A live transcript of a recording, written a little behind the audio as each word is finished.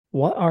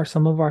what are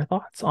some of our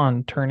thoughts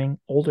on turning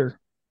older?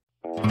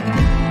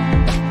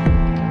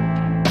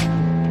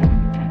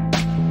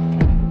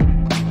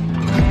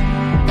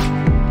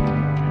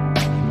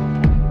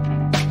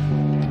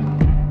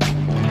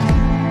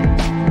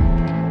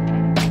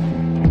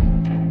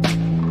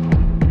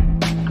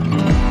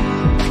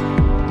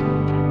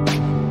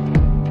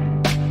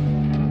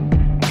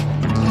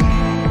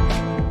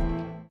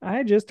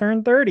 I just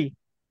turned 30.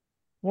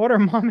 What are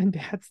mom and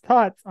dad's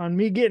thoughts on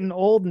me getting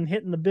old and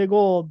hitting the big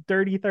old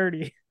dirty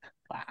 30?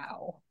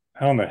 Wow.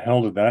 How in the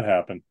hell did that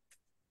happen?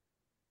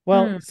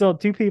 Well, Hmm. so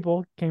two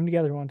people came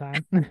together one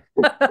time.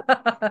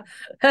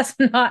 That's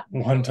not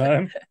One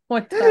time?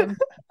 one time,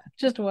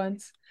 just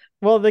once.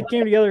 Well, they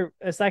came together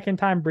a second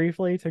time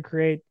briefly to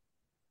create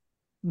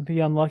the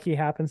unlucky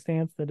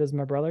happenstance that is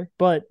my brother.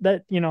 But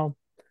that,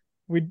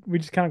 we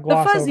just kind of The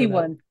gloss fuzzy over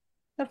that. one.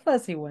 The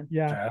fuzzy one.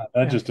 Yeah.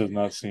 That Yeah. just does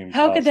not seem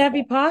How could that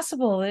be possible.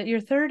 possible that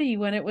you're 30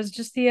 when it was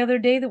just the other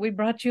day that we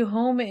brought you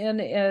home in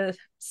a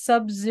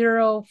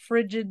sub-zero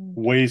frigid,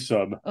 Way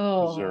sub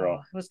oh,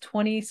 zero. it was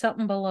 20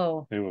 something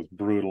below. It was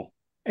brutal.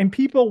 And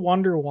people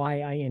wonder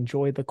why I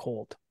enjoy the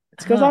cold.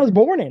 It's because I Huh. was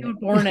born in You were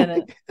born in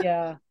it. it.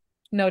 Yeah,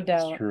 no It's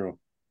doubt. true.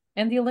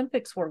 And the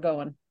Olympics were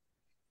going.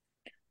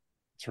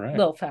 That's right.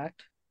 Little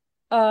fact.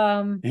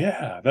 Um,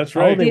 Yeah, that's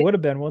Oh, right. they the would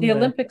have been, the wouldn't they?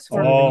 Olympics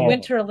were the Oh,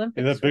 Winter yeah,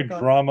 Olympics that were big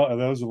going. drama of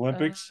those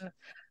Olympics. Uh,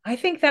 I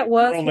think A that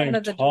was girl one named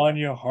of the.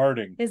 Tanya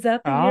Harding. Is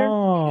that the year?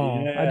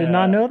 Oh, I did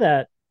not Yeah. know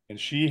that. And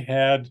she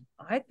had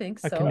I think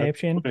A so.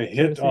 conniption, a so to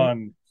hit speak.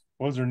 on,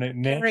 what was her name?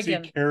 Nancy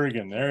Kerrigan.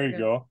 Kerrigan. There you Kerrigan.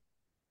 go.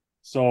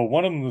 So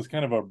one of them was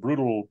kind of a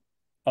brutal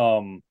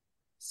um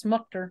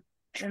Smucked her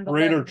in the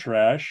traitor leg.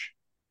 trash,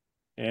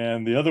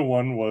 and the other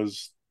one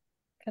was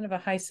Kind of a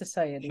high high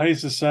society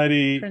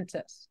society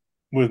princess.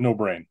 with no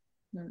brain.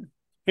 Hmm.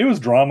 It was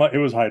drama. It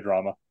was high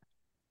drama.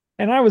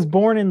 And I was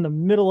born in the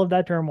middle of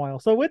that turmoil.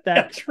 So with that,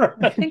 That's I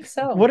right. think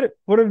so. what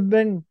would have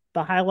been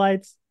the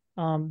highlights,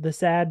 the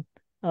sad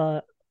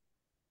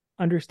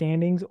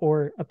understandings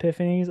or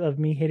epiphanies of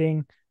me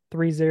hitting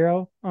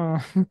 3-0?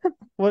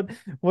 What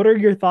what are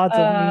your thoughts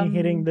of me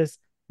hitting Um, this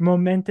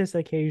momentous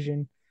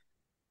occasion?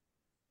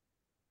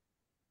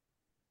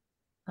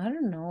 I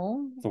don't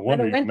know. It's a That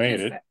wonder you made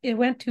it. it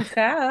went too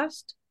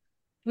fast.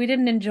 We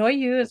didn't enjoy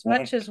you as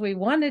much as we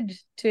wanted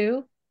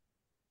to.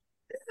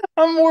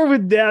 I'm more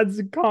with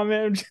Dad's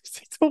comment. I'm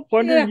just it's a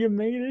wonder Yeah. you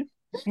made it.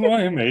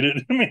 Well, you made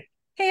it. I mean,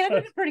 Hey, I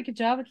did a pretty good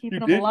job of you keeping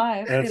them did.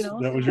 alive,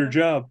 That was your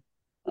job.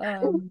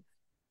 Um,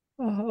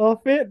 Oh,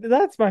 fit.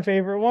 That's my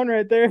favorite one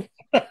right there.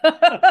 Partly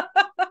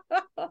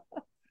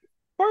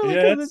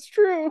Yeah, because it's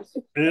true.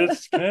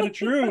 it's kind of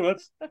true.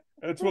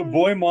 That's what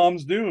boy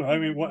moms do. I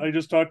mean, I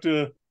just talked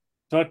to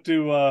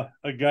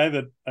a guy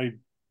that I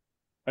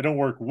don't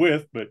work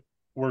with, but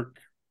work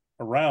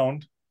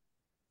around,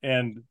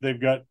 and they've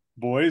got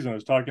boys, and I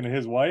was talking to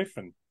his wife,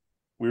 and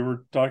we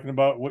were talking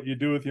about what you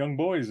do with young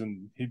boys,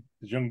 and his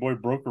young boy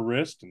broke a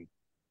wrist and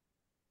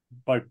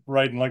by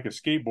riding like a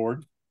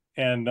skateboard,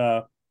 and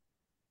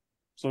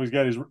so he's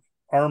got his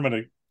arm in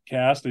a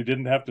cast. They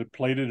didn't have to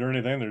plate it or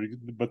anything,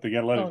 but they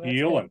got to let oh, it that's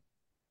heal, good.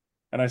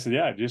 and I said,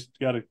 yeah, just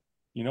got to,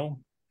 you know,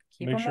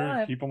 Keep make them sure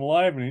alive. keep them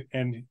alive,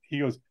 and he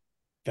goes,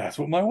 that's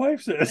what my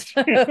wife says.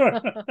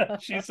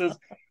 She says,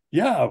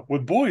 yeah,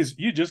 with boys,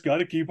 you just got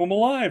to keep them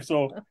alive.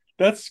 So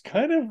that's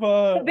kind of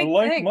A a big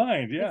like thing.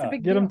 mind. It's a Yeah.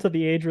 big Get them deal. to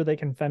the age where they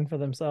can fend for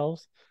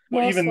themselves.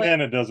 Well, even Mostly,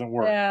 then, it doesn't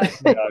work. yeah.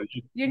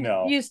 Yeah.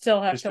 No, You still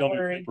they have to still need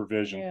worry.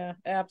 supervision. Yeah,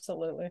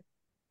 absolutely.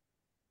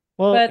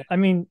 Well, But I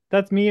mean,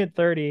 that's me at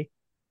 30.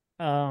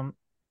 Um,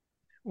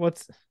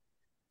 what's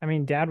I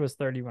mean, Dad was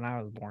 30 when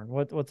I was born.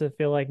 What's it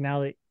feel like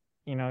now that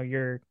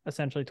you're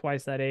essentially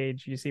twice that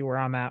age? You see where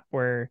I'm at,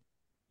 where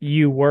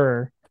you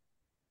were.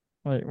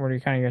 What are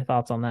kind of your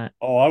thoughts on that?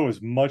 Oh, I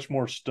was much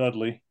more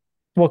studly.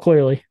 Well,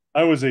 clearly.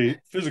 I was a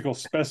physical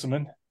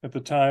specimen at the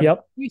time.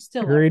 Yep. you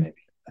still are, Agreed. baby.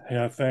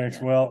 Yeah, thanks.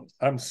 Yeah. Well,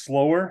 I'm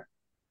slower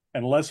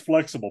and less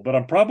flexible, but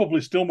I'm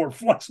probably still more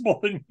flexible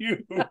than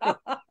you.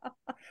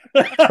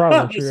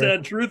 Probably The true.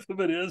 sad truth of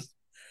it is,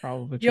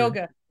 Probably true.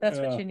 Yoga. That's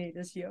what you need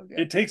is yoga.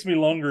 it takes me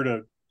longer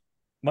to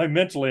my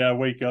mentally. I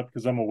wake up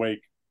because I'm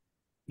awake,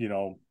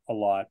 a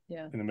lot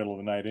Yeah. in the middle of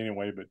the night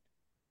anyway. But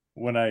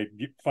when I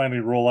finally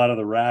roll out of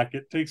the rack,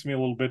 it takes me a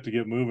little bit to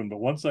get moving. But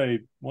once I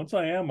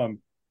am, I'm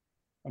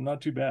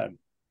not too bad.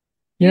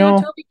 You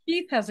know, Toby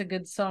Keith has a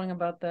good song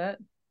about that.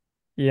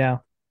 yeah.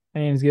 I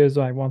ain't as good as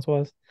I once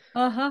was.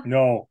 Uh-huh.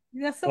 No,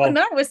 That's the one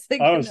well, I was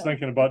thinking I was of.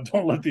 thinking about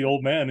don't let the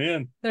old man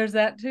in. There's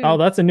that too. Oh,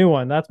 that's a new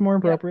one. That's more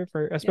Yep. appropriate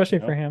for, Yep. especially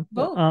for Yep. him.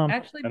 But Both.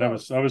 Actually, And I both.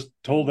 was I was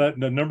told that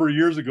a number of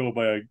years ago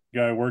by a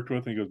guy I worked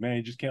with, and he goes, "Man,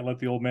 you just can't let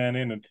the old man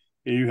in," and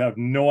you have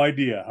no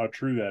idea how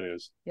true that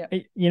is. Yeah.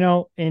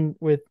 in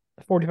with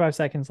 45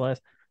 seconds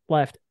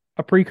left,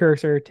 a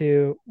precursor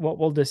to what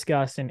we'll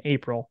discuss in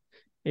April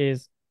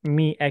is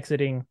me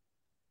exiting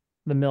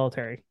the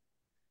military.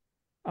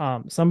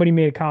 Somebody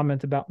made a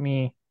comment about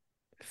me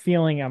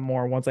feeling it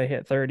more once I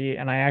hit 30.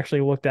 And I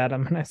actually looked at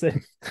him and I said,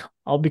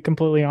 I'll be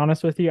completely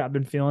honest with you. I've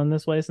been feeling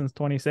this way since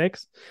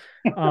 26.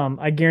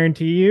 I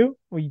guarantee you,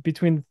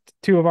 between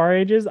two of our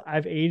ages,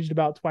 I've aged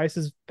about twice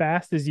as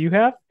fast as you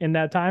have in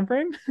that time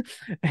frame.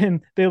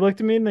 And they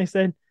looked at me and they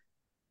said,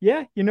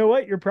 yeah, you know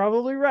what? You're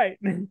probably right.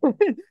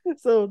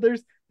 So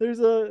there's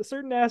a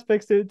certain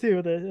aspects to it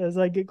too, that as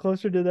I get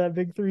closer to that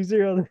big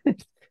 30,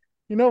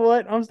 you know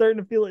what? I'm starting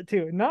to feel it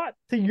too. Not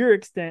to your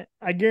extent,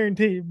 I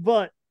guarantee,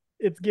 but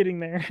it's getting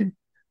there.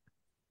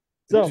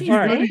 So, What's he all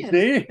right.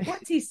 saying?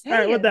 What's he All right,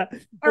 saying? with that,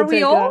 Are we'll we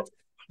take old? that.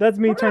 That's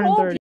me We're not turning old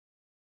 30.